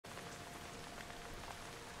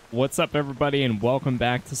What's up, everybody, and welcome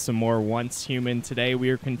back to some more Once Human. Today we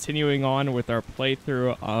are continuing on with our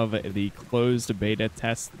playthrough of the closed beta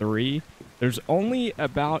test 3. There's only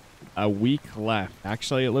about a week left,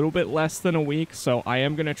 actually a little bit less than a week, so I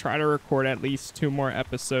am going to try to record at least 2 more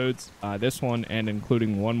episodes, this one and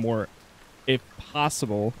including one more if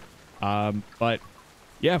possible. But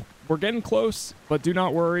yeah, we're getting close, but do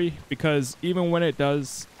not worry, because even when it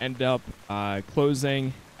does end up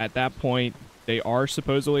closing at that point, they are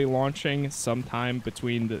supposedly launching sometime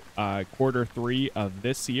between the Q3 of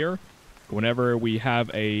this year. Whenever we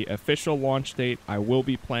have a official launch date, I will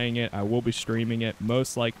be playing it. I will be streaming it,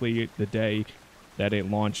 most likely the day that it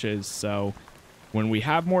launches. So when we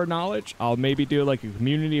have more knowledge, I'll maybe do like a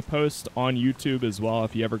community post on YouTube as well.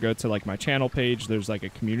 If you ever go to like my channel page, there's like a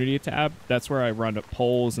community tab. That's where I run up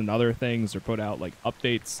polls and other things or put out like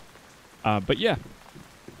updates. But yeah.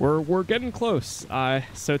 We're getting close.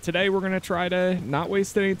 So today we're going to try to not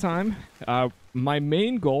waste any time. My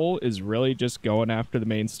main goal is really just going after the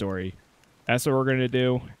main story. That's what we're going to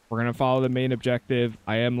do. We're going to follow the main objective.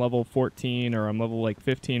 I am level 14, or I'm level like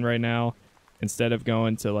 15 right now. Instead of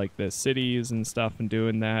going to like the cities and stuff and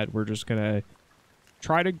doing that, we're just going to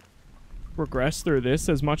try to progress through this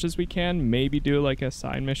as much as we can. Maybe do like a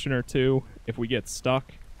side mission or two if we get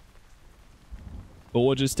stuck. But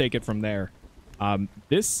we'll just take it from there.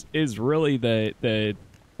 This is really the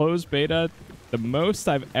closed beta, the most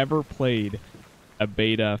I've ever played a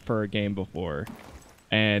beta for a game before.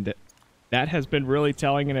 And that has been really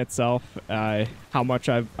telling in itself how much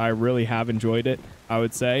I really have enjoyed it, I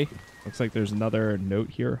would say. Looks like there's another note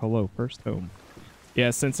here. Hello, first home. Yeah,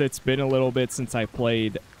 since it's been a little bit since I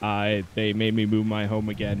played, they made me move my home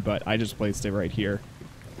again, but I just placed it right here.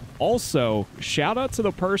 Also, shout out to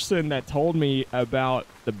the person that told me about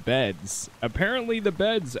the beds. Apparently the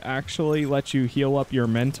beds actually let you heal up your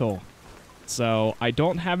mental. So I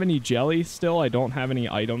don't have any jelly still. I don't have any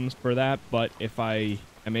items for that, but if I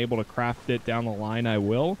am able to craft it down the line, I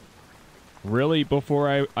will. Really,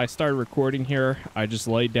 before I started recording here, I just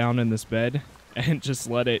laid down in this bed and just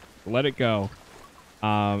let it go.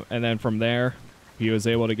 And then from there, he was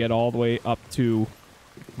able to get all the way up to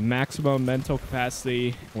maximum mental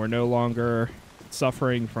capacity. We're no longer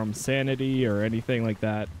suffering from sanity or anything like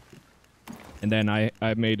that. And then I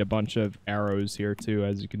made a bunch of arrows here too,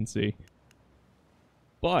 as you can see.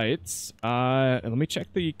 But let me check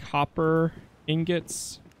the copper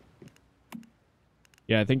ingots.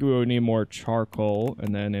 Yeah, I think we would need more charcoal,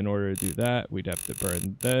 and then in order to do that, we'd have to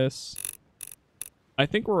burn this. I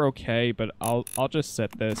think we're okay, but I'll just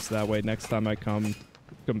set this that way next time I come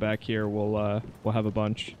back here, we'll have a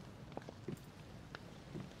bunch.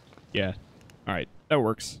 Yeah. All right, that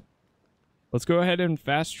works. Let's go ahead and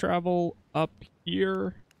fast travel up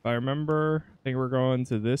here. If I remember, I think we're going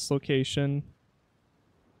to this location.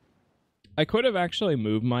 I could have actually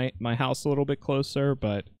moved my house a little bit closer,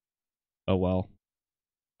 but oh well.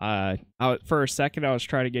 For a second, I was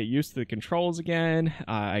trying to get used to the controls again.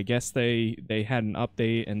 I guess they had an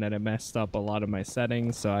update and then it messed up a lot of my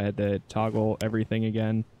settings, so I had to toggle everything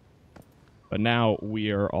again. But now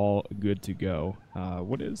we are all good to go.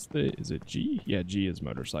 What is it G? Yeah, G is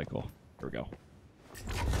motorcycle. There we go.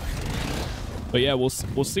 But yeah, we'll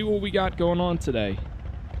see what we got going on today.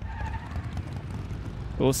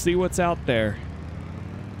 We'll see what's out there.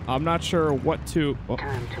 I'm not sure what to... Oh.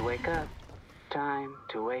 Time to wake up. Time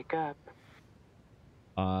to wake up.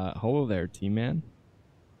 Hello there, T-Man.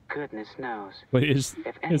 Goodness knows. Wait, his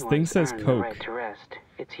thing says Coke. The Coke. right to rest,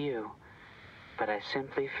 it's you. But I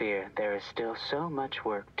simply fear there is still so much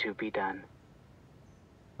work to be done.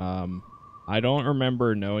 I don't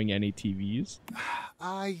remember knowing any TVs.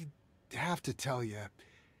 I have to tell you,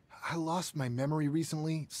 I lost my memory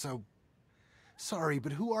recently, so sorry,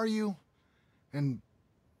 but who are you? And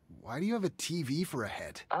why do you have a TV for a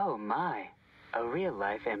head? Oh my, a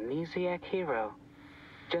real-life amnesiac hero,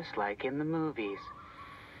 just like in the movies.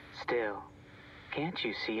 Still, can't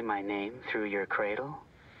you see my name through your cradle?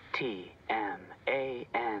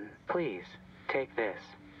 T-M-A-N. Please, take this.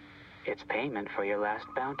 It's payment for your last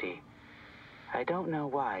bounty. I don't know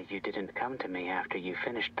why you didn't come to me after you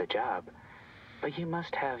finished the job, but you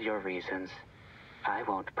must have your reasons. I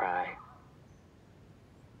won't pry.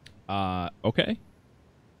 Okay.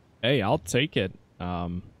 Hey, I'll take it.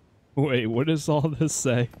 Wait, what does all this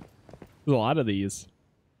say? There's a lot of these.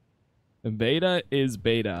 Beta is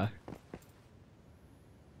beta.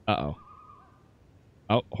 Uh-oh.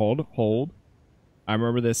 Oh, hold. I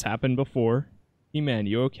remember this happened before. He-Man,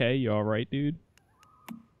 you okay? You alright, dude?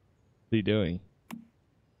 What are you doing?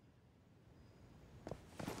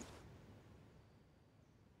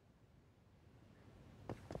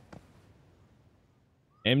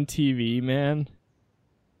 MTV, man.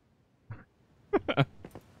 What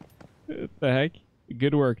the heck?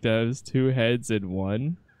 Good work, devs. 2 heads and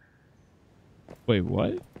 1. Wait,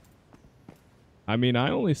 what? I mean,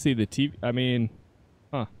 I only see the TV. I mean,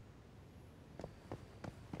 huh.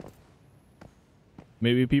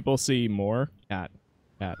 Maybe people see more. Cat.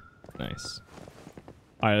 Nice.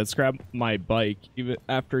 Alright, let's grab my bike. Even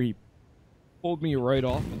after he pulled me right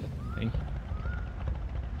off of the thing.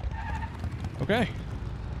 Okay.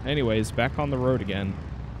 Anyways, back on the road again.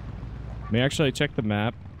 Let me actually check the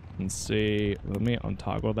map and see. Let me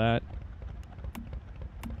untoggle that.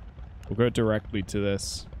 We'll go directly to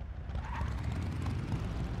this.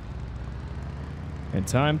 And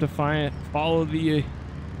time to follow the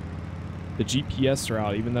GPS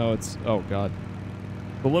route, even though it's, oh god,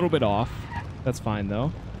 a little bit off. That's fine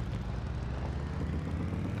though.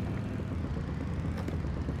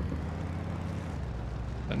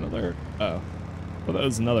 Another, oh, well, that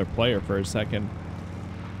was another player for a second.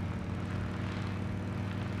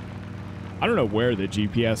 I don't know where the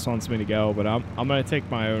GPS wants me to go, but I'm gonna take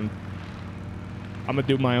my own. I'm gonna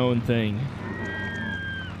do my own thing.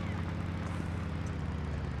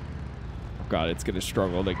 Oh god, it's gonna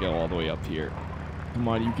struggle to go all the way up here. Come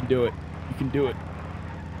on, you can do it. You can do it.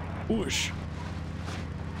 Whoosh.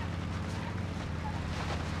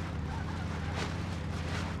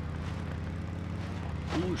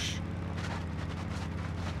 Whoosh.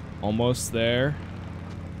 Almost there.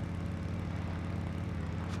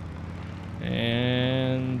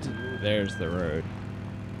 And there's the road.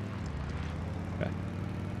 Okay.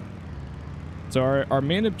 So our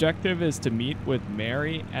main objective is to meet with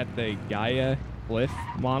Mary at the Gaia Cliff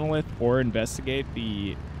monolith or investigate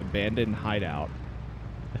the abandoned hideout.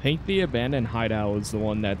 I think the abandoned hideout is the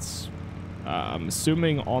one that's, I'm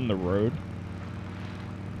assuming, on the road.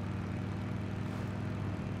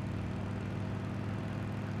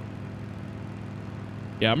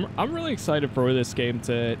 Yeah, I'm really excited for this game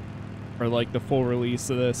to, or like the full release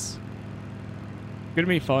of this. It's gonna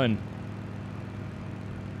be fun.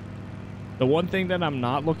 The one thing that I'm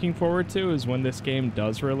not looking forward to is when this game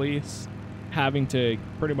does release, having to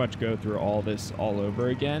pretty much go through all this all over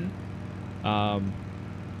again.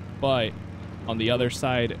 But on the other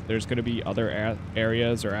side, there's going to be other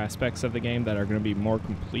areas or aspects of the game that are going to be more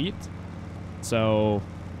complete. So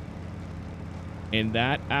in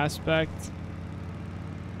that aspect,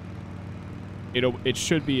 it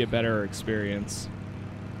should be a better experience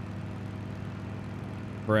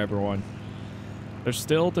for everyone. They're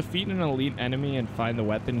still defeat an elite enemy and find the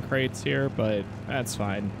weapon crates here, but that's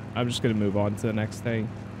fine. I'm just going to move on to the next thing.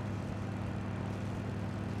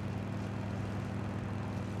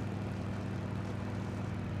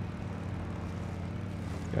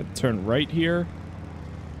 Got to turn right here.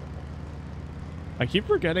 I keep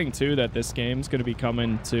forgetting, too, that this game's going to be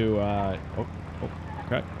coming to,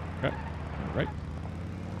 okay. Right.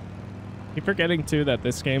 Keep forgetting, too, that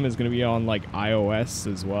this game is going to be on, like, iOS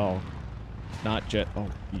as well. Not jet. Oh,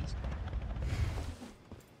 jeez.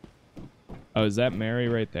 Oh, is that Mary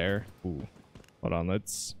right there? Ooh. Hold on,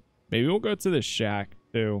 let's... Maybe we'll go to the shack,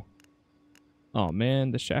 too. Oh,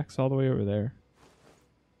 man, the shack's all the way over there.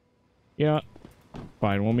 Yeah.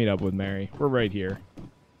 Fine, we'll meet up with Mary. We're right here.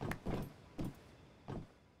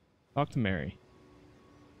 Talk to Mary.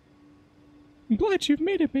 I'm glad you've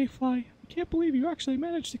made it, Mayfly. I can't believe you actually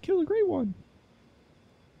managed to kill the Great One.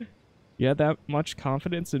 You had that much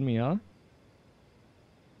confidence in me, huh?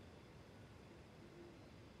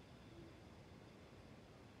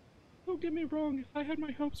 Don't get me wrong, I had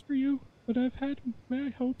my hopes for you, but I've had my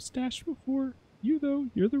hopes dashed before. You, though,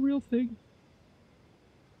 you're the real thing.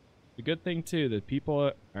 The good thing, too, the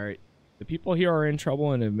people... Alright. The people here are in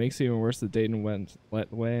trouble, and it makes it even worse that Dayton went... I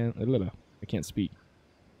can't speak.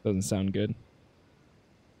 Doesn't sound good.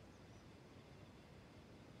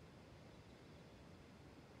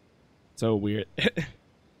 So weird. It,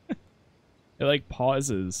 like,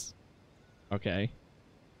 pauses. Okay.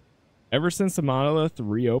 Ever since the monolith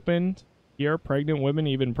reopened, here pregnant women,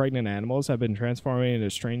 even pregnant animals, have been transforming into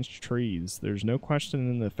strange trees. There's no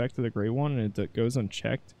question in the effect of the Great One, and if it goes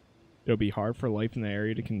unchecked, it'll be hard for life in the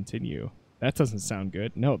area to continue. That doesn't sound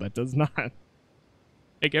good. No, that does not.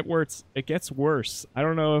 It gets worse. I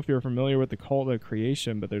don't know if you're familiar with the cult of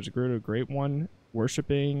creation, but there's a group of Great One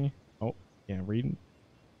worshipping... Oh, yeah, reading.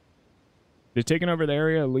 They've taken over the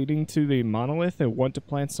area leading to the monolith and want to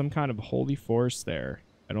plant some kind of holy forest there.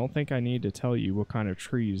 I don't think I need to tell you what kind of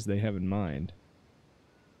trees they have in mind.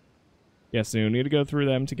 Yes, so you'll need to go through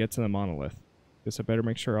them to get to the monolith. Guess I better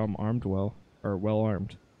make sure I'm armed well, or well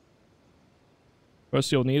armed.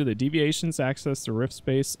 First, you'll need the deviations, access the rift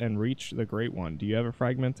space, and reach the Great One. Do you have a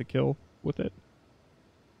fragment to kill with it?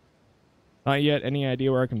 Not yet. Any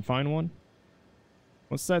idea where I can find one?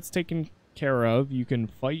 Once that's taken care of, you can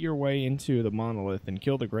fight your way into the monolith and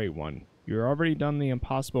kill the Great One. You've already done the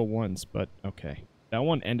impossible once, but okay. That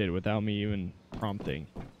one ended without me even prompting.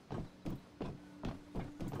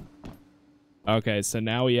 Okay, so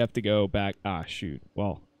now we have to go back. Ah, shoot.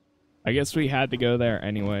 Well, I guess we had to go there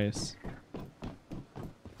anyways.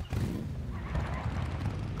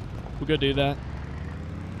 We'll go do that.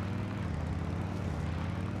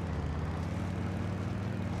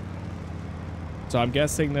 So I'm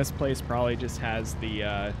guessing this place probably just has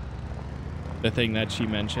the thing that she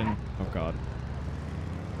mentioned. Oh god.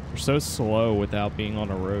 We're so slow without being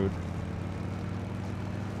on a road.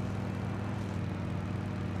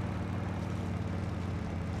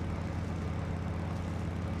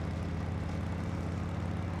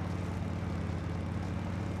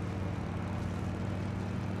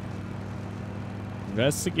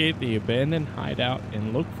 Investigate the abandoned hideout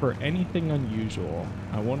and look for anything unusual.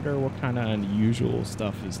 I wonder what kind of unusual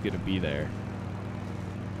stuff is going to be there.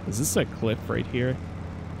 Is this a cliff right here?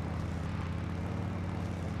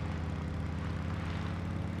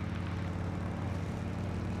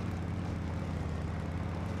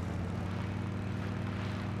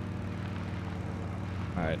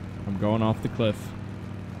 Alright, I'm going off the cliff.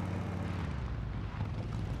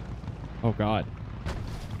 Oh god.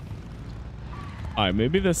 Alright,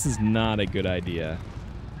 maybe this is not a good idea.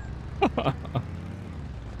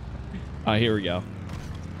 Here we go.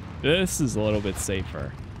 This is a little bit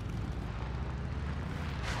safer.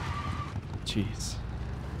 Jeez.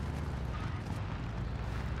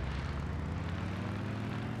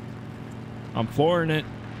 I'm flooring it.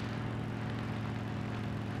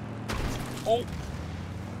 Oh!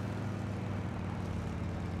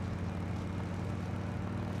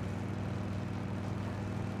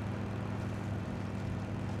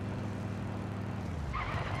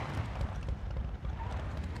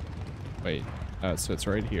 Wait, so it's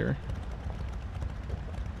right here.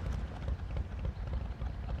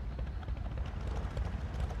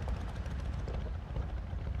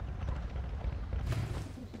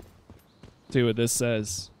 See what this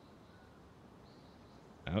says.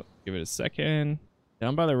 Oh, give it a second.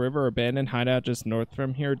 Down by the river, abandoned hideout just north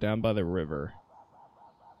from here, down by the river.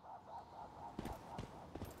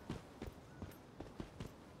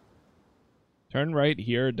 Turn right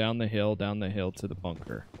here, down the hill to the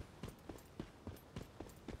bunker.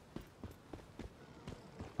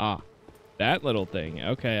 Ah, that little thing.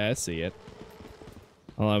 Okay, I see it.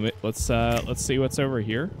 Let's see what's over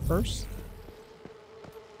here first.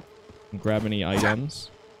 Grab any items.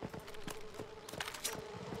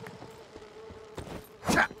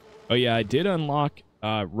 Oh yeah, I did unlock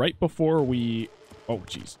right before we. Oh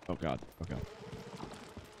jeez. Oh god. Oh god.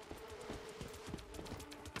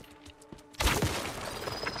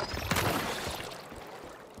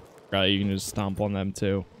 You can just stomp on them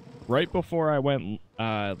too. Right before I went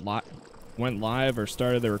live or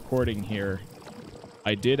started the recording here,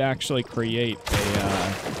 I did actually create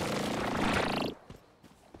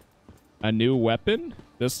a new weapon.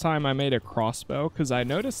 This time I made a crossbow because I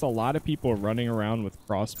noticed a lot of people running around with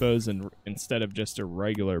crossbows instead of just a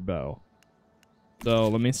regular bow. So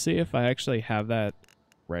let me see if I actually have that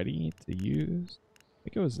ready to use. I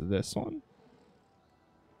think it was this one.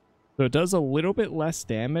 So it does a little bit less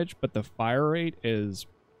damage, but the fire rate is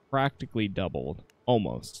practically doubled.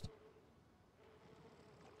 Almost.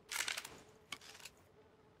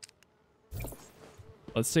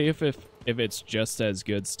 Let's see if it's just as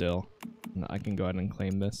good still. I can go ahead and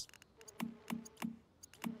claim this.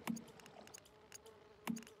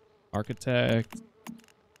 Architect.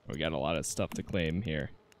 We got a lot of stuff to claim here.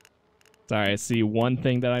 Sorry, I see one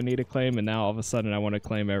thing that I need to claim, and now all of a sudden I want to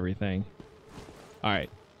claim everything. Alright.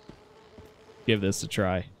 Give this a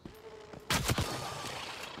try.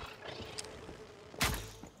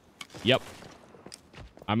 Yep.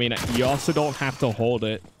 I mean, you also don't have to hold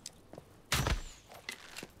it.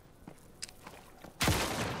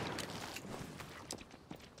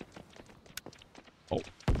 Oh.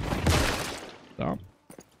 So.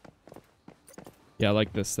 Yeah, I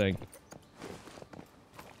like this thing.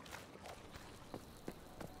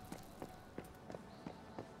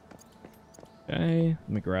 Okay, let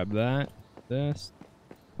me grab that. This.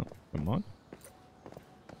 Oh, come on.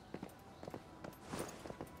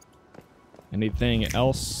 Anything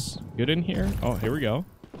else good in here? Oh, here we go.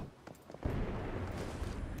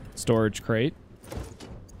 Storage crate.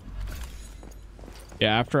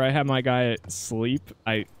 Yeah, after I had my guy sleep,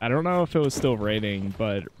 I don't know if it was still raining,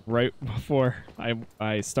 but right before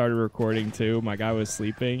I started recording too, my guy was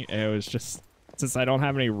sleeping, and it was just, since I don't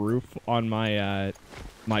have any roof on my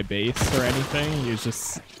my base or anything. He was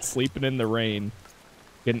just sleeping in the rain,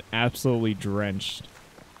 getting absolutely drenched.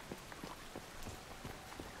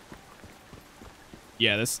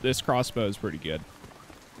 Yeah, this crossbow is pretty good.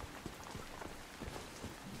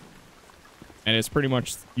 And it's pretty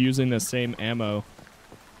much using the same ammo,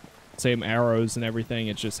 same arrows and everything.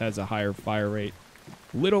 It just has a higher fire rate.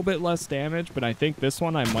 Little bit less damage, but I think this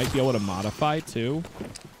one I might be able to modify too,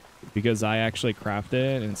 because I actually crafted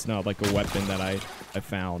it and it's not like a weapon that I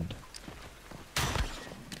found.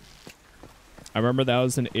 I remember that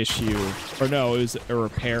was an issue, or no, it was a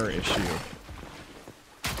repair issue.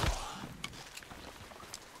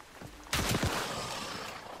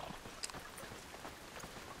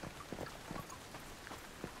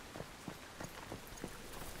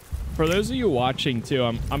 For those of you watching too,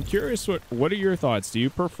 I'm curious, what are your thoughts? Do you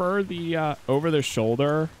prefer the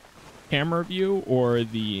over-the-shoulder camera view or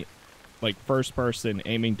the like first-person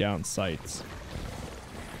aiming down sights?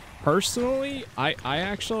 Personally, I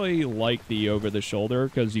actually like the over-the-shoulder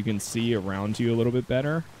because you can see around you a little bit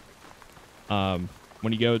better. When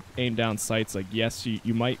you go aim down sights, like yes,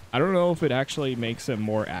 you might. I don't know if it actually makes it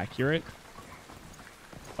more accurate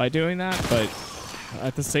by doing that, but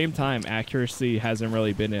at the same time, accuracy hasn't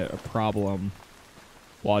really been a problem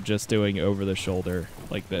while just doing over the shoulder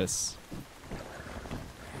like this.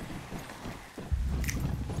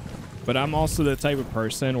 But I'm also the type of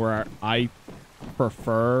person where I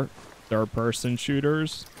prefer third-person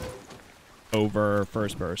shooters over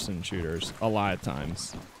first-person shooters a lot of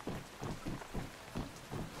times.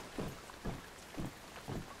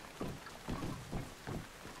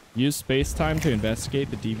 Use space-time to investigate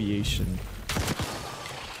the deviation.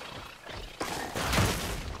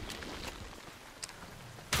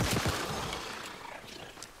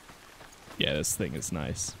 Yeah, this thing is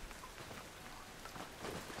nice.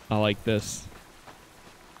 I like this.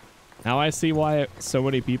 Now I see why so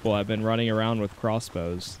many people have been running around with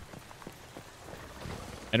crossbows.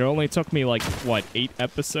 And it only took me like, what, 8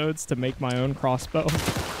 episodes to make my own crossbow?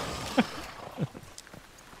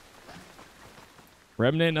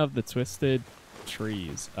 Remnant of the twisted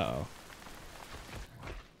trees. Uh-oh.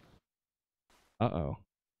 Uh-oh.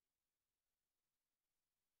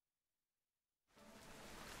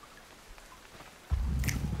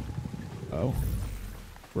 Oh.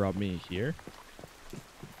 Brought me here.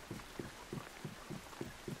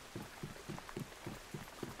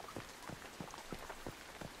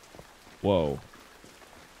 Whoa.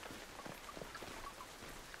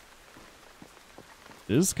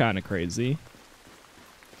 This is kind of crazy.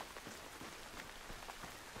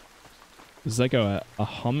 There's like a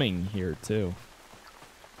humming here too.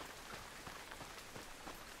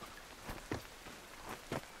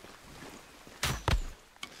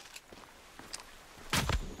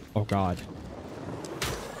 Oh God.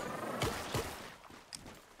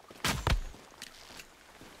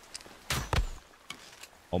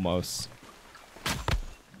 Almost.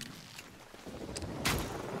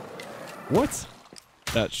 What?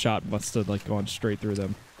 That shot must have like gone straight through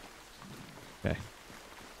them. Okay.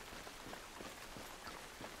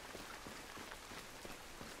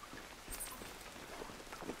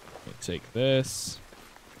 Let me take this.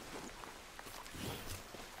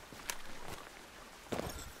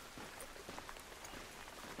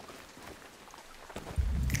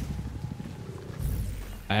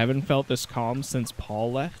 I haven't felt this calm since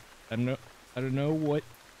Paul left. I don't know what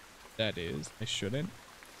that is. I shouldn't.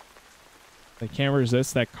 I can't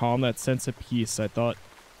resist that calm, that sense of peace. I thought,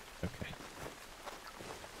 okay.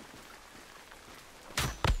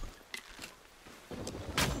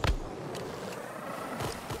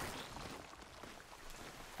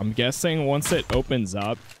 I'm guessing once it opens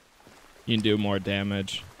up, you can do more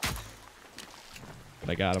damage.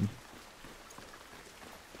 But I got him.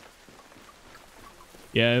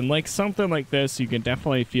 Yeah, and like something like this, you can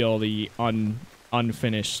definitely feel the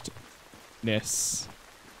unfinishedness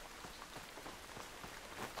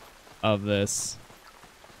of this.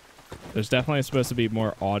 There's definitely supposed to be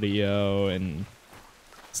more audio and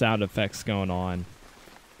sound effects going on.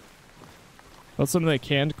 Put some of the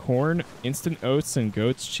canned corn, instant oats, and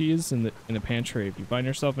goat's cheese in the pantry. If you find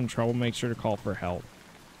yourself in trouble, make sure to call for help.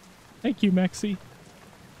 Thank you, Mexi.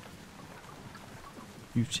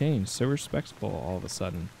 You've changed. So respectful all of a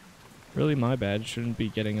sudden. Really my bad. Shouldn't be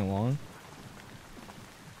getting along.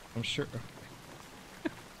 I'm sure.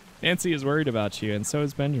 Nancy is worried about you, and so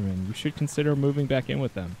is Benjamin. You should consider moving back in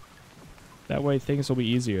with them. That way things will be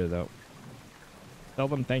easier, though. Tell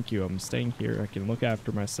them thank you. I'm staying here. I can look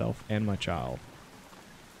after myself and my child.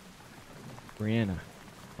 Brianna.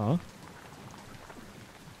 Huh?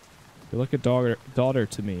 You're like a daughter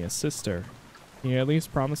to me, a sister. Can you at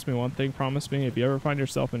least promise me one thing? Promise me if you ever find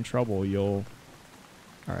yourself in trouble, you'll...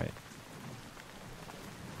 Alright.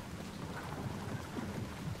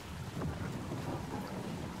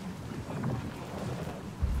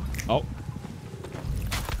 Oh.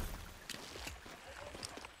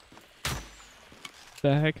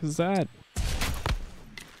 The heck is that?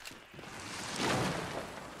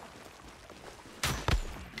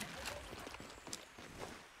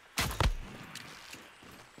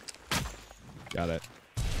 Got it.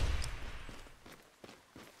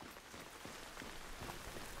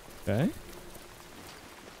 Okay.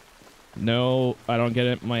 No, I don't get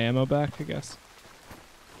it. My ammo back, I guess.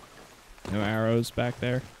 No arrows back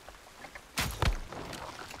there.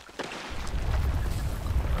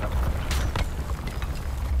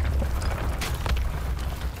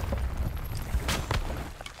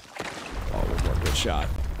 Oh, one more good shot.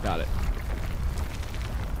 Got it.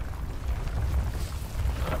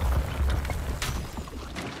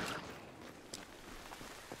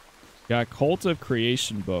 Got Cult of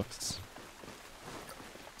Creation books.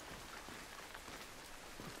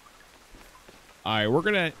 All right, we're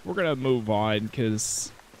gonna move on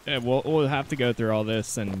because we'll have to go through all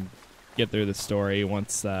this and get through the story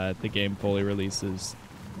once the game fully releases.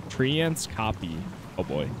 Treant's copy. Oh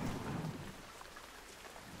boy.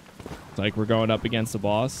 It's like we're going up against the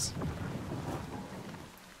boss.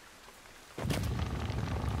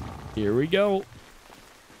 Here we go.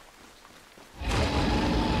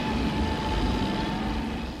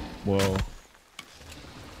 Whoa.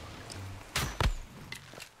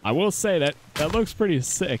 I will say that looks pretty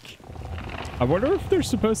sick. I wonder if there's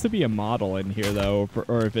supposed to be a model in here though,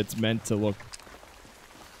 or if it's meant to look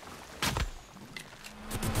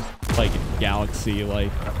like Galaxy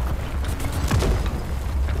like.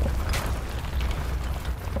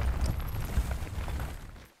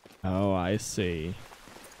 Oh, I see.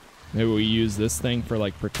 Maybe we use this thing for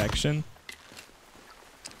like protection.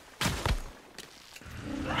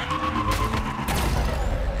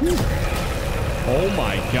 Oh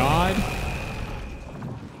my god.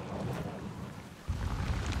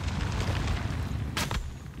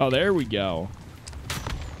 Oh, there we go.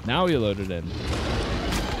 Now we load it in.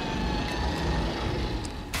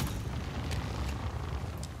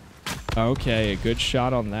 Okay, a good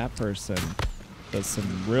shot on that person. Does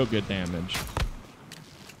some real good damage.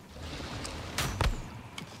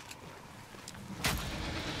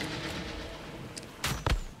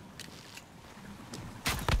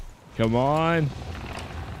 Come on.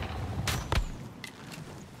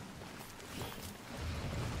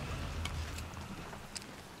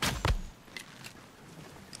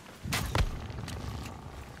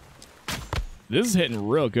 This is hitting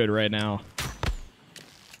real good right now.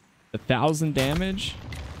 1,000 damage.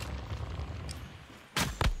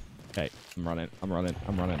 Okay, I'm running.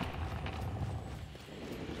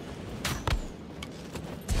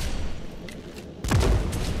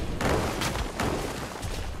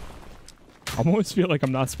 I almost feel like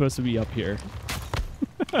I'm not supposed to be up here.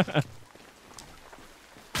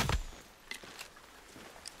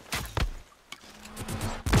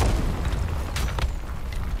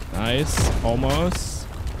 Nice. Almost.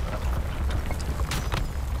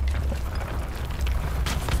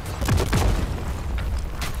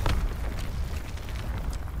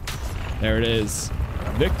 There it is.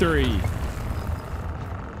 Victory.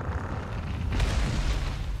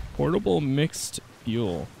 Portable mixed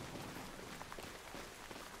fuel.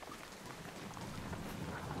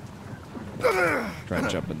 Try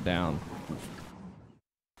jumping down.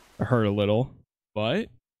 I hurt a little, but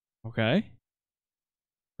okay.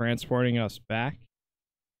 Transporting us back.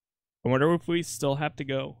 I wonder if we still have to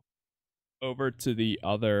go over to the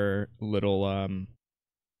other little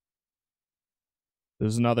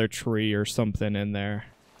there's another tree or something in there.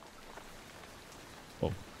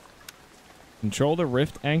 Oh. Control the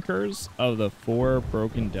rift anchors of the 4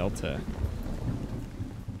 broken delta.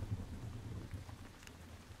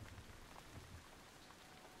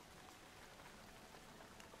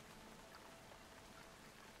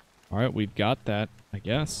 All right, we've got that, I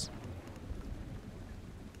guess.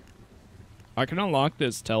 I can unlock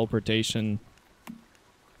this teleportation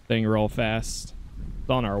thing real fast. It's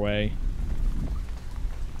on our way.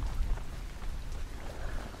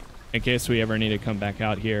 In case we ever need to come back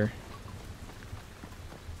out here.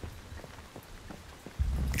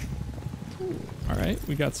 All right,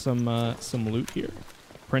 we got some loot here.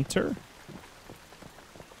 Printer.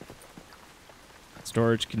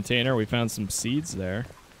 Storage container. We found some seeds there.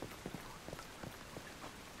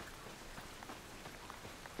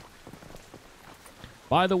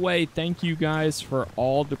 By the way, thank you guys for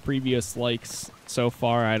all the previous likes so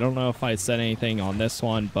far. I don't know if I said anything on this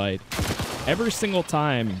one, but every single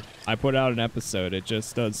time I put out an episode, it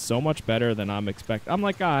just does so much better than I'm expecting. I'm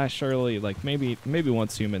like, ah, surely, like maybe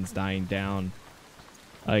once humans dying down,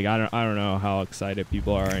 like I don't know how excited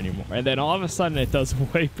people are anymore. And then all of a sudden, it does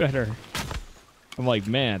way better. I'm like,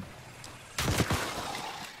 man,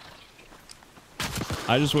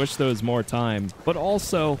 I just wish there was more time. But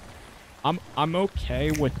also, I'm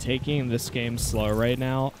okay with taking this game slow right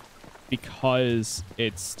now because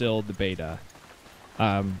it's still the beta.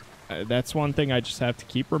 That's one thing I just have to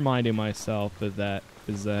keep reminding myself is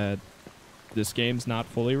that this game's not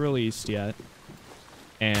fully released yet,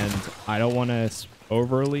 and I don't want to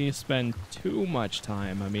overly spend too much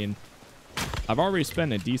time. I mean, I've already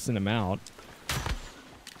spent a decent amount,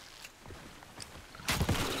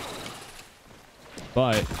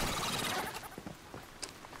 but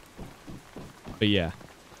yeah.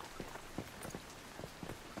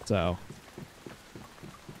 So,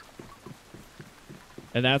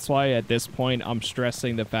 and that's why at this point I'm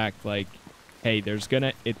stressing the fact, like, hey, it's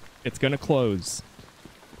gonna close,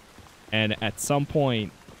 and at some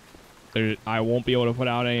point I won't be able to put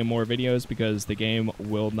out any more videos because the game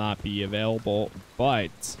will not be available.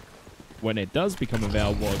 But when it does become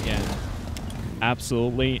available again,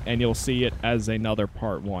 absolutely, and you'll see it as another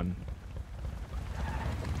part 1.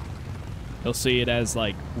 You'll see it as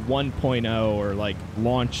like 1.0 or like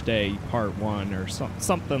launch day part 1 or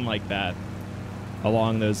something like that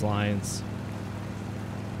along those lines.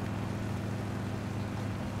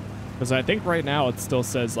 Because I think right now it still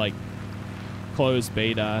says like closed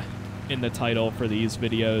beta in the title for these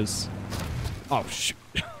videos. Oh, shoot.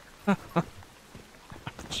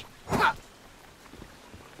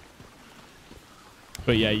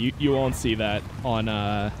 But yeah, you won't see that on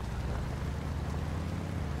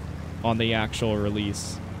the actual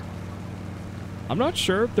release. I'm not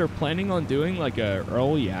sure if they're planning on doing like a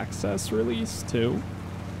early access release too,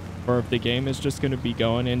 or if the game is just going to be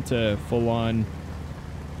going into full-on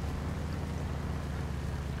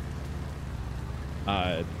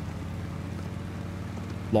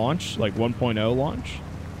launch, like 1.0 launch.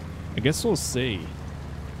 I guess we'll see.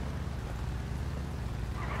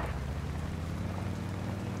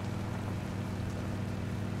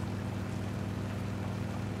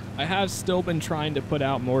 I have still been trying to put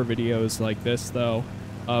out more videos like this, though,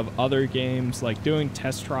 of other games, like doing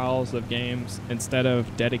test trials of games instead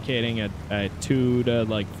of dedicating a 2 to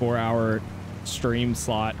like 4 hour stream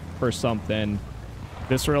slot for something.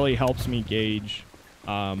 This really helps me gauge.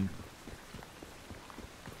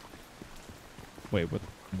 Wait, what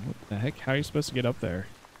the heck? How are you supposed to get up there?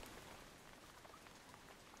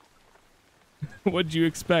 What'd you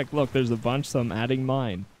expect? Look, there's a bunch, so I'm adding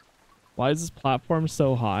mine. Why is this platform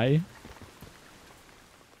so high?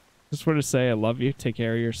 Just want to say I love you, take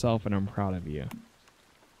care of yourself, and I'm proud of you.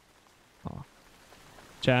 Oh.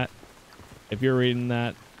 Chat, if you're reading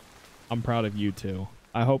that, I'm proud of you too.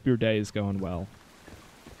 I hope your day is going well.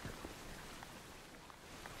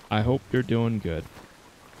 I hope you're doing good.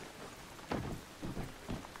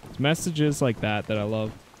 It's messages like that that I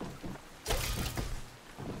love.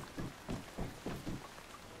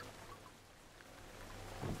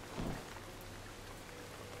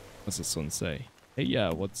 What's this one say? Hey,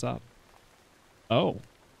 yeah, what's up? Oh.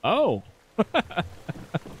 Oh!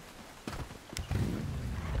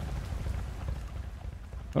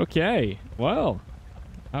 Okay, well.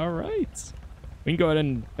 Alright. We can go ahead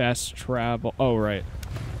and fast travel. Oh, right.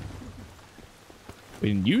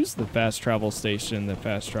 We can use the fast travel station to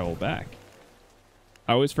fast travel back.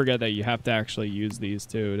 I always forget that you have to actually use these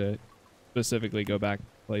two to specifically go back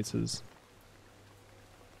places.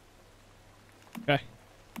 Okay.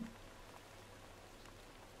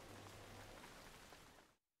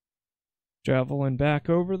 Traveling back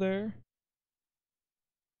over there.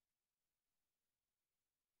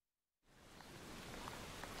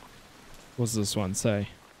 What's this one say?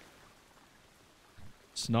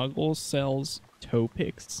 Snuggle sells toe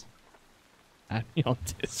picks. Add me on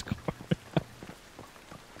Discord.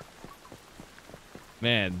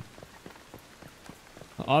 Man.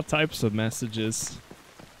 All types of messages.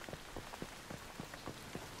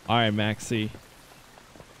 Alright, Maxie.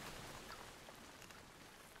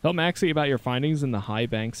 Tell Maxie about your findings in the High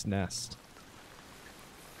Banks nest.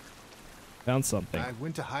 Found something. I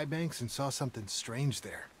went to High Banks and saw something strange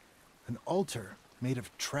there. An altar made of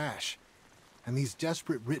trash. And these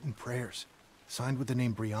desperate written prayers, signed with the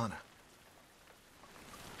name Brianna.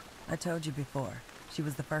 I told you before, she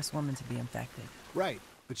was the first woman to be infected. Right,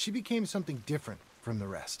 but she became something different from the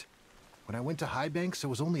rest. When I went to High Banks, there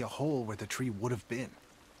was only a hole where the tree would have been.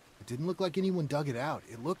 It didn't look like anyone dug it out.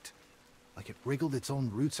 It looked like it wriggled its own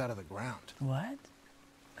roots out of the ground. What?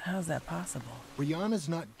 How's that possible? Brianna's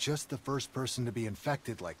not just the first person to be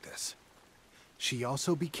infected like this. She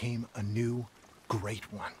also became a new,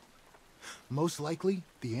 great one. Most likely,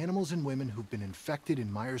 the animals and women who've been infected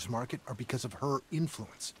in Myers Market are because of her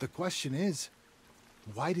influence. The question is,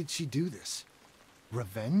 why did she do this?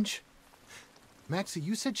 Revenge? Maxie,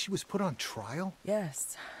 you said she was put on trial?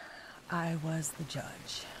 Yes, I was the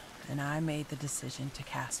judge, and I made the decision to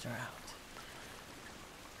cast her out.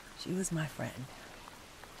 She was my friend,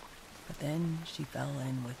 but then she fell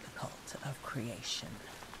in with the cult of creation.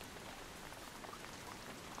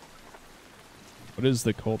 What is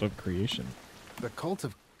the cult of creation? The cult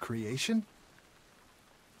of creation?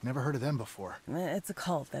 Never heard of them before. It's a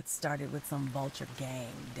cult that started with some vulture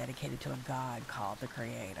gang dedicated to a god called the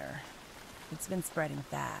Creator. It's been spreading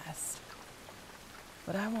fast.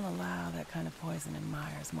 But I won't allow that kind of poison in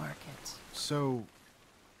Myers Market. So,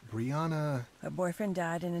 Brianna... Her boyfriend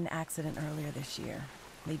died in an accident earlier this year,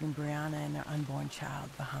 leaving Brianna and their unborn child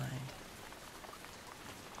behind.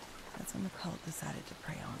 That's when the cult decided to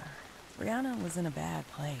prey on her. Brianna was in a bad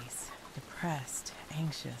place. Depressed,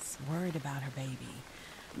 anxious, worried about her baby.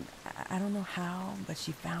 I don't know how, but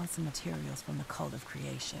she found some materials from the cult of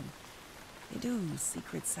creation. They do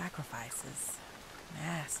secret sacrifices.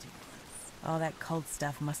 Nasty ones. All that cult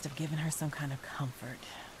stuff must have given her some kind of comfort.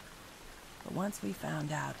 But once we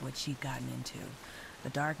found out what she'd gotten into, the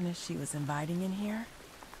darkness she was inviting in here,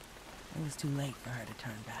 it was too late for her to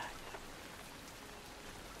turn back.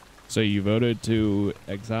 So you voted to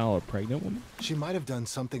exile a pregnant woman? She might have done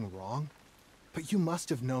something wrong, but you must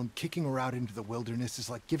have known kicking her out into the wilderness is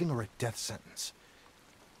like giving her a death sentence.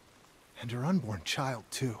 And her unborn child,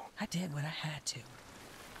 too. I did what I had to.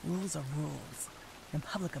 Rules are rules, and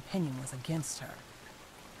public opinion was against her.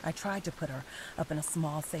 I tried to put her up in a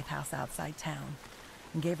small safe house outside town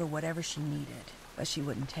and gave her whatever she needed, but she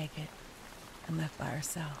wouldn't take it and left by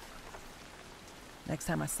herself. Next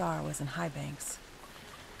time I saw her was in High Banks.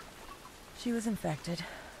 She was infected.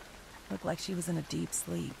 Looked like she was in a deep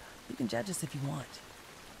sleep. You can judge us if you want,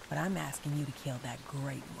 but I'm asking you to kill that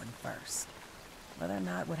great one first. Whether or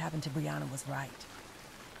not what happened to Brianna was right.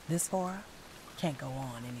 This horror can't go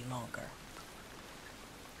on any longer.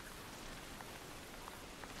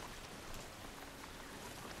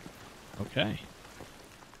 Okay.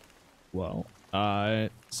 Well,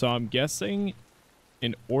 so I'm guessing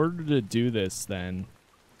in order to do this then,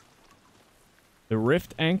 the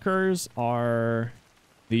rift anchors are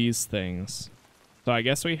these things. So I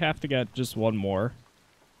guess we have to get just one more.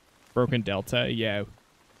 Broken Delta, yeah.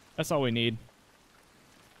 That's all we need.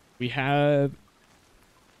 We have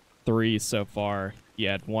 3 so far.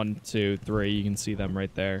 Yeah, 1, 2, 3. You can see them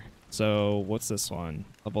right there. So what's this one?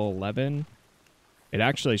 Level 11? It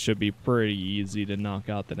actually should be pretty easy to knock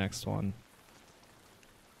out the next one.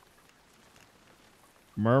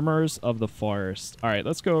 Murmurs of the Forest. All right,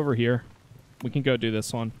 let's go over here. We can go do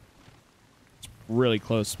this one. It's really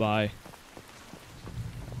close by.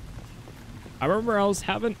 I remember I was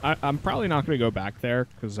having... I'm probably not going to go back there,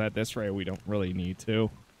 because at this rate, we don't really need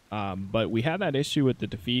to. But we had that issue with the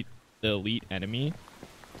defeat the elite enemy.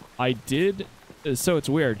 I did... So it's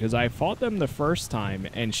weird, because I fought them the first time,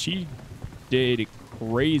 and she did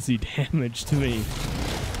crazy damage to me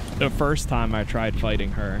the first time I tried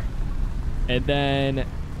fighting her. And then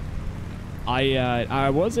I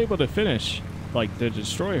was able to finish, like, to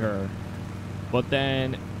destroy her. But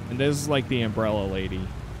then, and this is like the umbrella lady.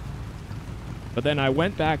 But then I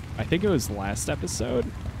went back, I think it was last episode,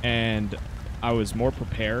 and I was more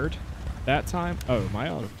prepared that time. Oh, am I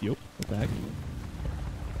out of fuel? What the heck?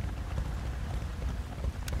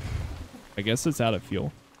 I guess it's out of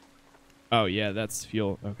fuel. Oh, yeah, that's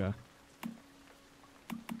fuel. Okay.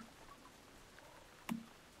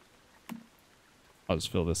 I'll just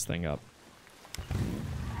fill this thing up.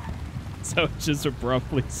 So it just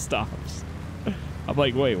abruptly stops. I'm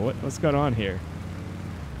like, wait, what's going on here?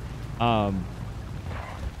 But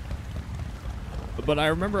I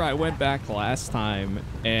remember I went back last time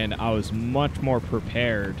and I was much more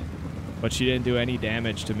prepared, but she didn't do any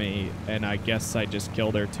damage to me, and I guess I just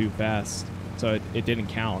killed her too fast, so it didn't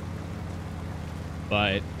count.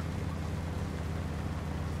 But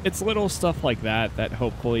it's little stuff like that that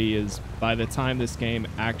hopefully is, by the time this game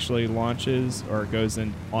actually launches or goes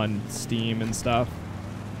in on Steam and stuff,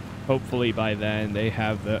 hopefully by then they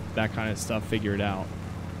have that kind of stuff figured out.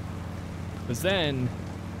 Because then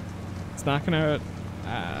it's not gonna...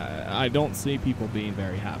 I don't see people being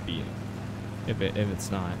very happy if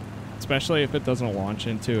it's not. Especially if it doesn't launch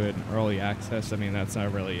into an early access. I mean, that's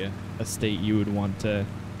not really a state you would want to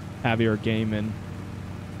have your game in,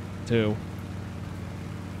 too.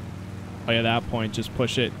 Like at that point, just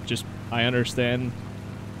push it. I understand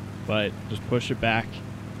but just push it back.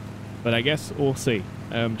 But I guess we'll see.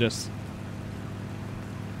 I'm just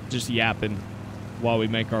yapping while we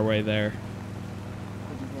make our way there.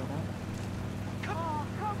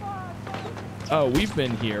 Oh, we've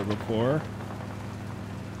been here before.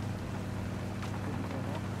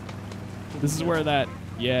 This is where that...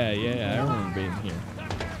 Yeah, I remember being here.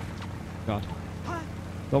 God.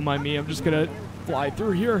 Don't mind me, I'm just gonna fly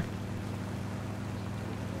through here.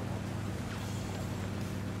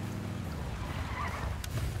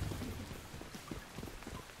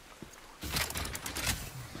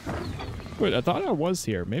 Wait, I thought I was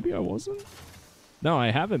here. Maybe I wasn't? No, I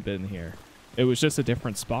haven't been here. It was just a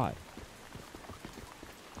different spot.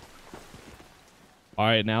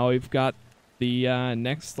 Alright, now we've got the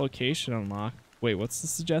next location unlocked. Wait, what's the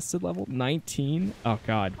suggested level? 19? Oh,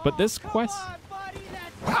 God. But this quest...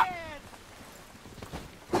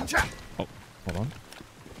 Oh, hold on.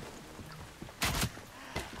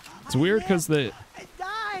 It's weird because the...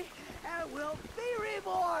 Die and will be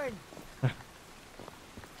reborn.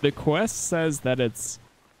 The quest says that it's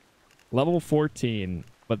level 14,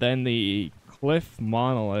 but then the cliff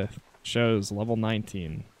monolith shows level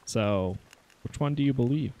 19. So, which one do you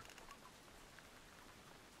believe?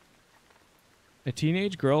 A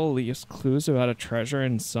teenage girl leaves clues about a treasure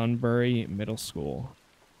in Sunbury Middle School.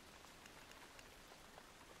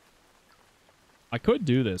 I could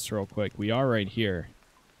do this real quick. We are right here.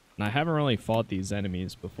 And I haven't really fought these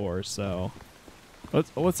enemies before, so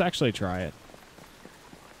let's actually try it.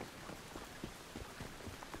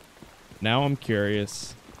 Now I'm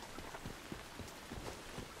curious.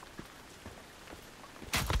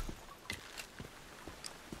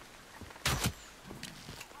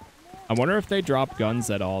 I wonder if they drop guns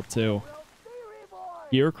at all, too.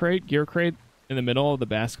 Gear crate in the middle of the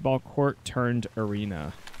basketball court turned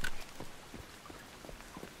arena.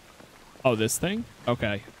 Oh, this thing?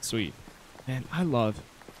 Okay, sweet. Man, I love...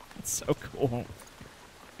 It's so cool.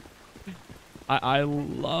 I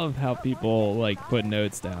love how people, like, put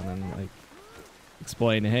notes down and, like,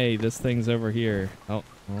 explain, hey, this thing's over here. Oh,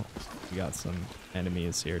 well, we got some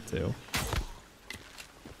enemies here, too.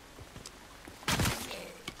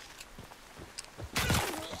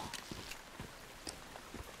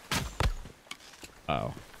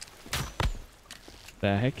 Oh.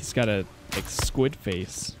 The heck? He's got a, like, squid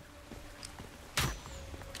face.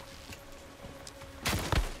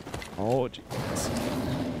 Oh, jeez.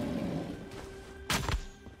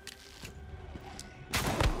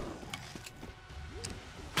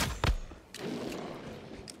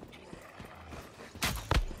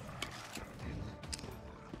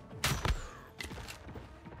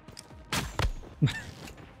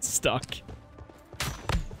 Stuck.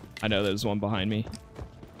 I know there's one behind me.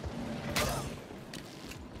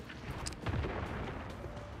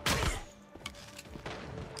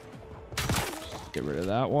 Get rid of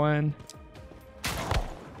that one.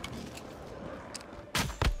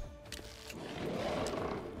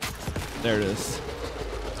 There it is.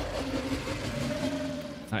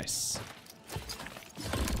 Nice.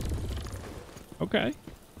 Okay.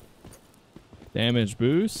 Damage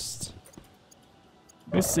boost.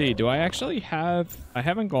 Let's see. Do I actually have... I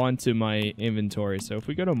haven't gone to my inventory. So if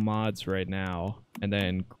we go to mods right now and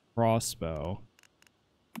then crossbow.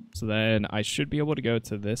 So then I should be able to go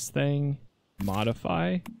to this thing.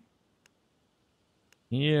 Modify.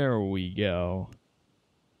 Here we go.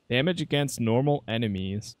 Damage against normal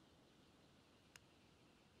enemies.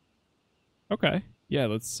 Okay. Yeah,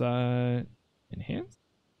 let's enhance.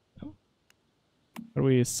 Oh. How do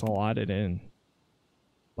we slot it in?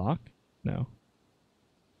 Lock? No.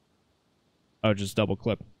 Oh, just double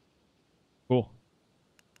clip. Cool.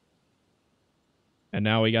 And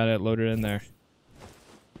now we got it loaded in there.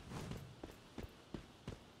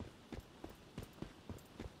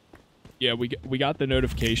 Yeah, we got the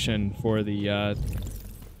notification for the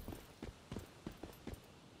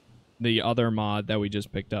other mod that we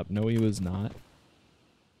just picked up. No, he was not.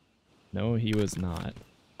 No, he was not.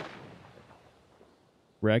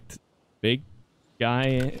 Wrecked big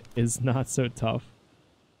guy is not so tough.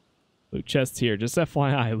 Loot chest here. Just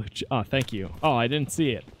FYI. Loot oh, thank you. Oh, I didn't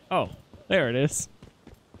see it. Oh, there it is.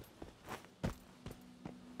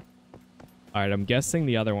 Alright, I'm guessing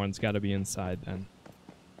the other one's got to be inside then.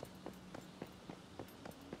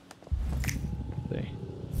 Let's see.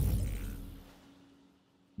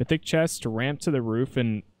 Mythic chest, ramp to the roof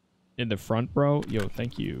and in the front, bro. Yo,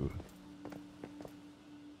 thank you.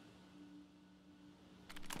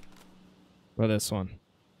 Or this one.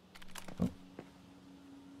 Oh.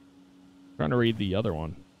 Trying to read the other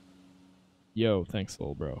one. Yo, thanks,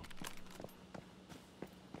 little bro.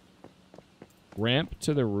 Ramp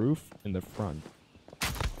to the roof in the front.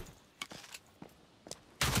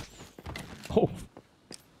 Oh.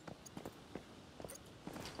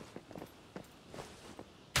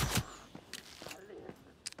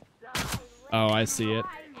 Oh, I see it.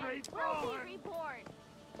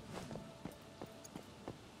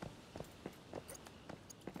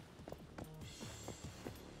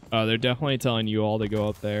 Oh, they're definitely telling you all to go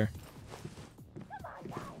up there.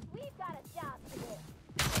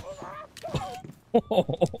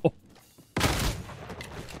 Oh.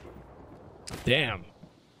 Damn.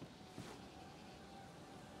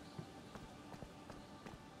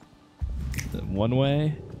 One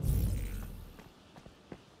way.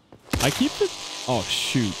 I keep the... Oh,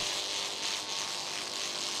 shoot.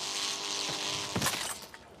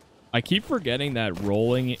 I keep forgetting that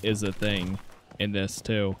rolling is a thing in this,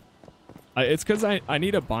 too. It's because I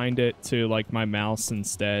need to bind it to, like, my mouse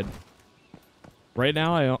instead. Right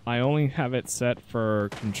now, I only have it set for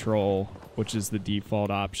control, which is the default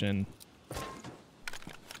option.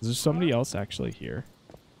 Is there somebody else actually here?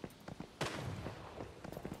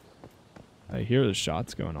 I hear the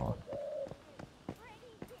shots going off.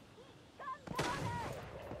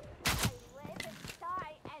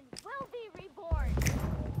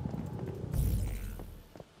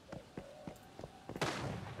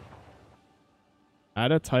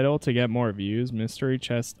 Add a title to get more views. Mystery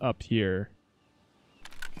chest up here.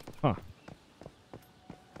 Huh.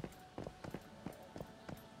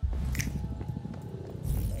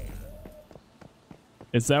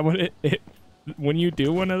 Is that what it when you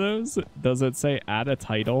do one of those, does it say add a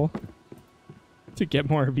title to get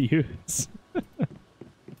more views?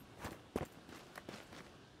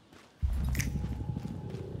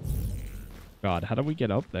 God, how do we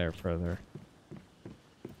get up there further?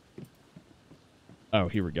 Oh,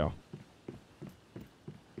 here we go.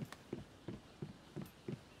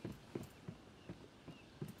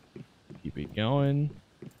 Keep it going.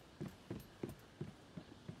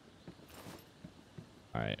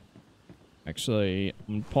 All right. Actually,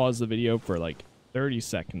 I'm gonna pause the video for like 30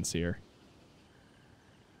 seconds here.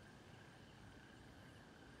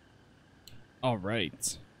 All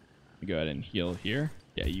right. Go ahead and heal here.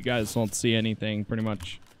 Yeah, you guys won't see anything pretty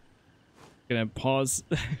much. Gonna pause.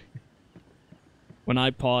 When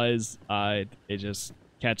I pause, it just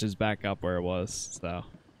catches back up where it was, so.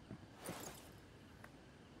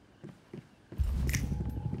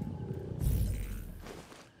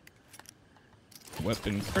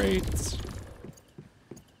 Weapon crates.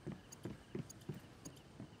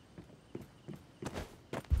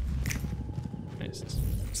 Nice.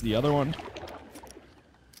 It's the other one.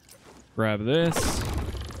 Grab this.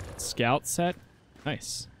 Scout set.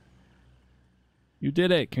 Nice. You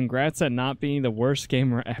did it. Congrats at not being the worst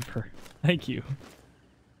gamer ever. Thank you.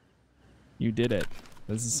 You did it.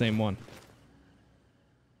 This is the same one.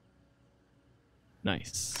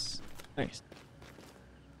 Nice. Nice.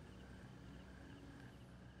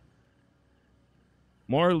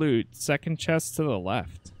 More loot. Second chest to the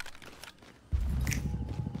left.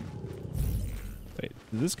 Wait,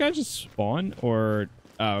 did this guy just spawn or...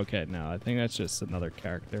 Oh, okay. No, I think that's just another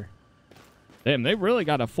character. Damn, they really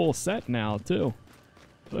got a full set now, too.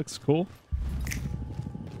 Looks cool.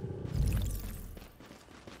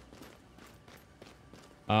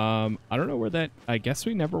 I don't know where that... I guess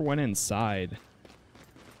we never went inside.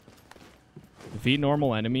 Defeat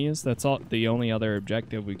normal enemies. That's all. The only other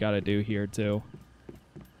objective we got to do here, too.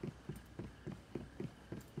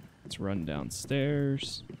 Let's run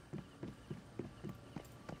downstairs.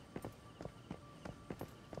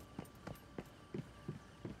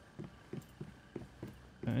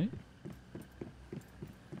 Okay.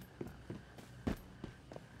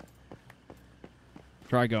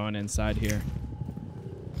 Try going inside here.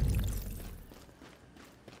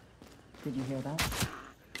 Did you hear that?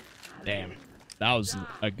 Damn. That was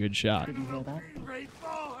a good shot. Did you hear that?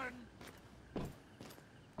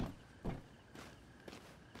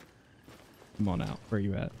 Come on out. Where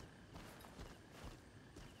you at?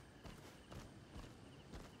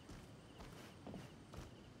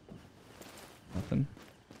 Nothing.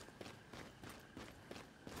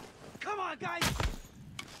 Come on, guys!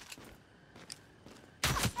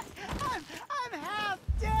 I'm half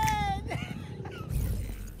dead!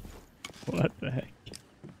 What the heck?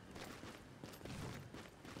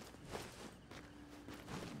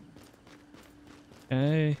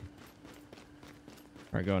 Okay.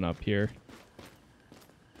 We're going up here.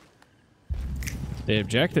 The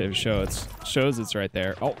objective shows it's right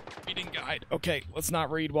there. Oh, reading guide. Okay, let's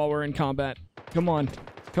not read while we're in combat. Come on.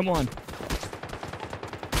 Come on.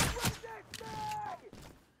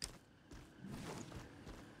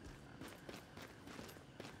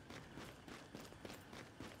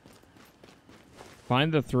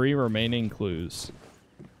 Find the 3 remaining clues.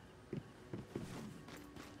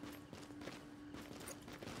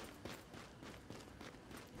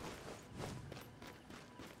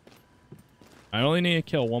 I only need to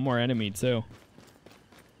kill one more enemy, too.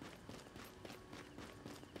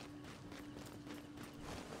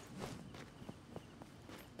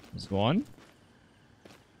 There's one.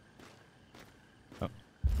 Oh,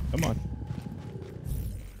 come on.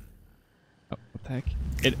 Oh, what the heck?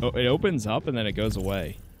 It opens up and then it goes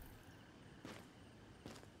away.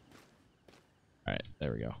 Alright,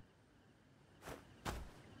 there we go.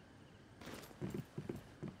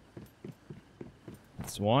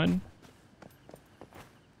 That's one.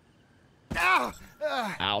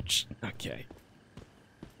 Ouch. Okay.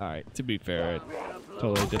 Alright, to be fair, I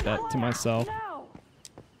totally did that to myself.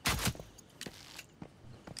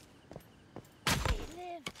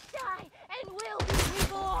 Live, die, and will be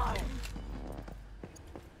reborn.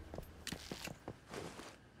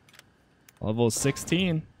 Level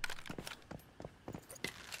 16.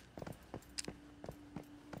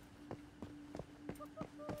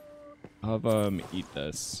 I'll have eat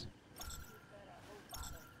this.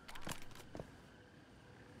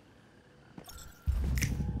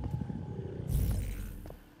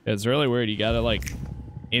 It's really weird. You gotta like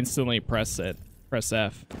instantly press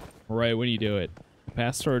F right when you do it. The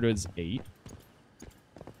password was 8.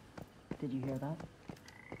 Did you hear that?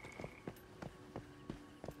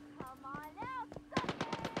 Come on out.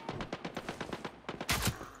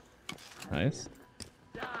 Nice.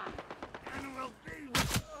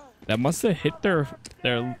 That must have hit their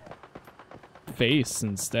face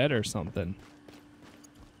instead or something.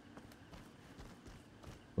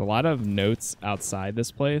 A lot of notes outside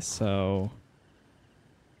this place, so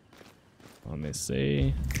let me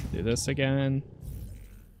see. Do this again.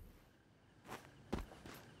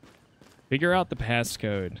 Figure out the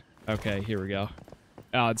passcode. Okay, here we go.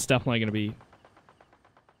 Oh, it's definitely gonna be.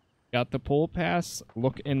 Got the pool pass?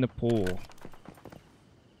 Look in the pool.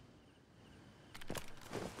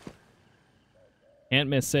 Can't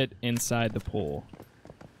miss it inside the pool.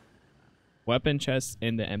 Weapon chest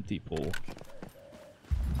in the empty pool.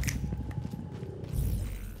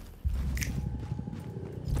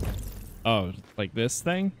 Oh, like this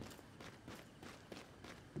thing?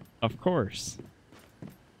 Of course.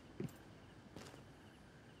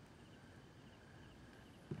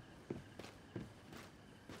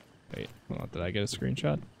 Wait, hold on, did I get a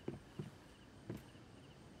screenshot?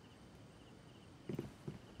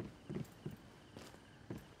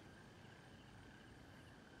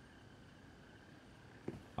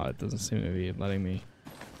 Oh, it doesn't seem to be letting me.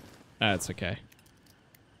 That's okay.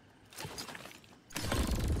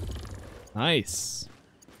 Nice.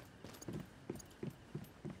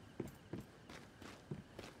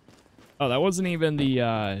 Oh, that wasn't even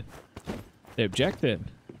the objective.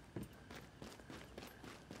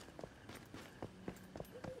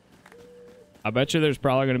 I bet you there's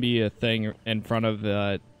probably going to be a thing in front of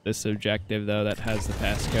this objective, though, that has the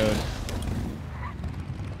passcode.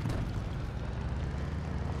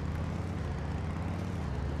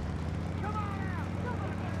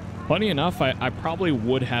 Funny enough, I probably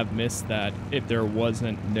would have missed that if there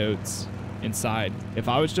wasn't notes inside. If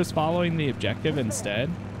I was just following the objective instead,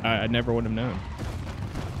 I never would have known.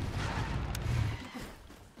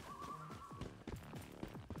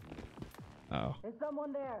 Oh. Is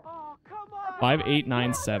someone there? Oh, come on!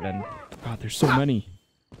 5897. God, there's so many.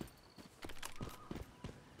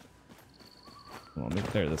 Well, let me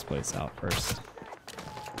clear this place out first.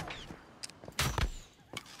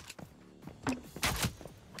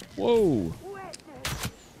 Whoa.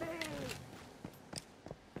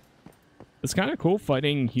 It's kind of cool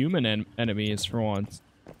fighting human enemies for once.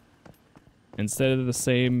 Instead of the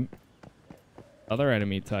same other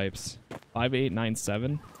enemy types.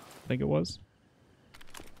 5897, I think it was.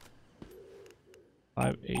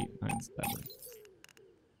 5897.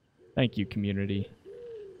 Thank you, community.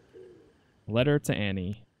 Letter to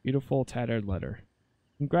Annie. Beautiful, tattered letter.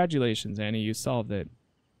 Congratulations, Annie, you solved it.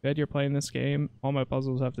 Glad you're playing this game. All my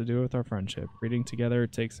puzzles have to do with our friendship. Reading together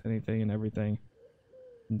takes anything and everything.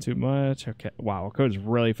 And too much. Okay. Wow, it goes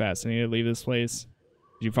really fast. I need to leave this place.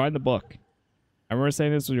 Did you find the book? I remember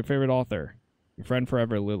saying this was your favorite author. Your friend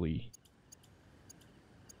forever, Lily.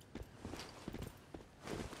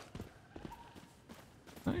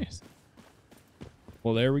 Nice.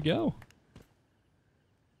 Well, there we go.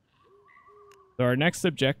 So our next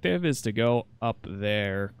objective is to go up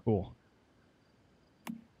there. Cool.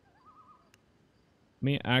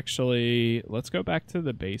 Let's go back to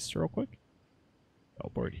the base real quick.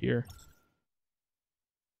 Teleport here.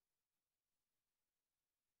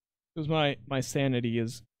 Because my sanity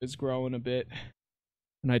is growing a bit.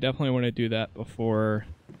 And I definitely want to do that before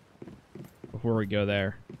we go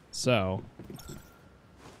there. So,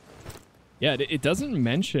 yeah, it doesn't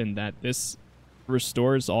mention that this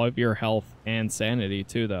restores all of your health and sanity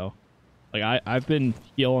too, though. Like, I've been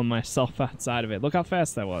healing myself outside of it. Look how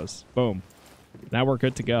fast that was. Boom. Now we're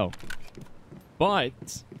good to go.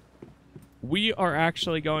 But we are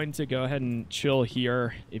actually going to go ahead and chill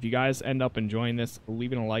here. If you guys end up enjoying this,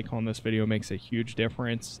 leaving a like on this video makes a huge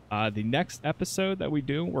difference. The next episode that we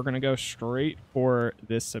do, we're going to go straight for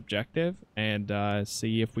this objective and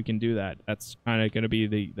see if we can do that. That's kind of going to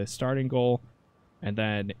be the starting goal. And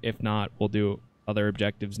then if not, we'll do other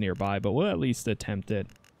objectives nearby, but we'll at least attempt it.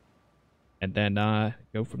 And then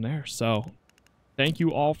go from there. So thank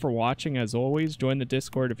you all for watching. As always, join the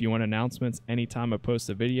Discord if you want announcements anytime I post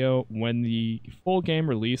a video. When the full game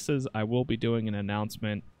releases, I will be doing an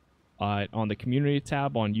announcement on the community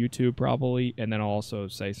tab on YouTube probably. And then I'll also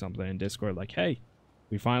say something in Discord like, hey,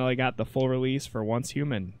 we finally got the full release for Once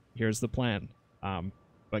Human. Here's the plan.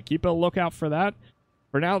 But keep a lookout for that.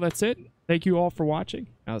 For now, that's it. Thank you all for watching.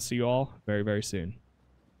 I'll see you all very, very soon.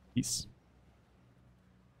 Peace.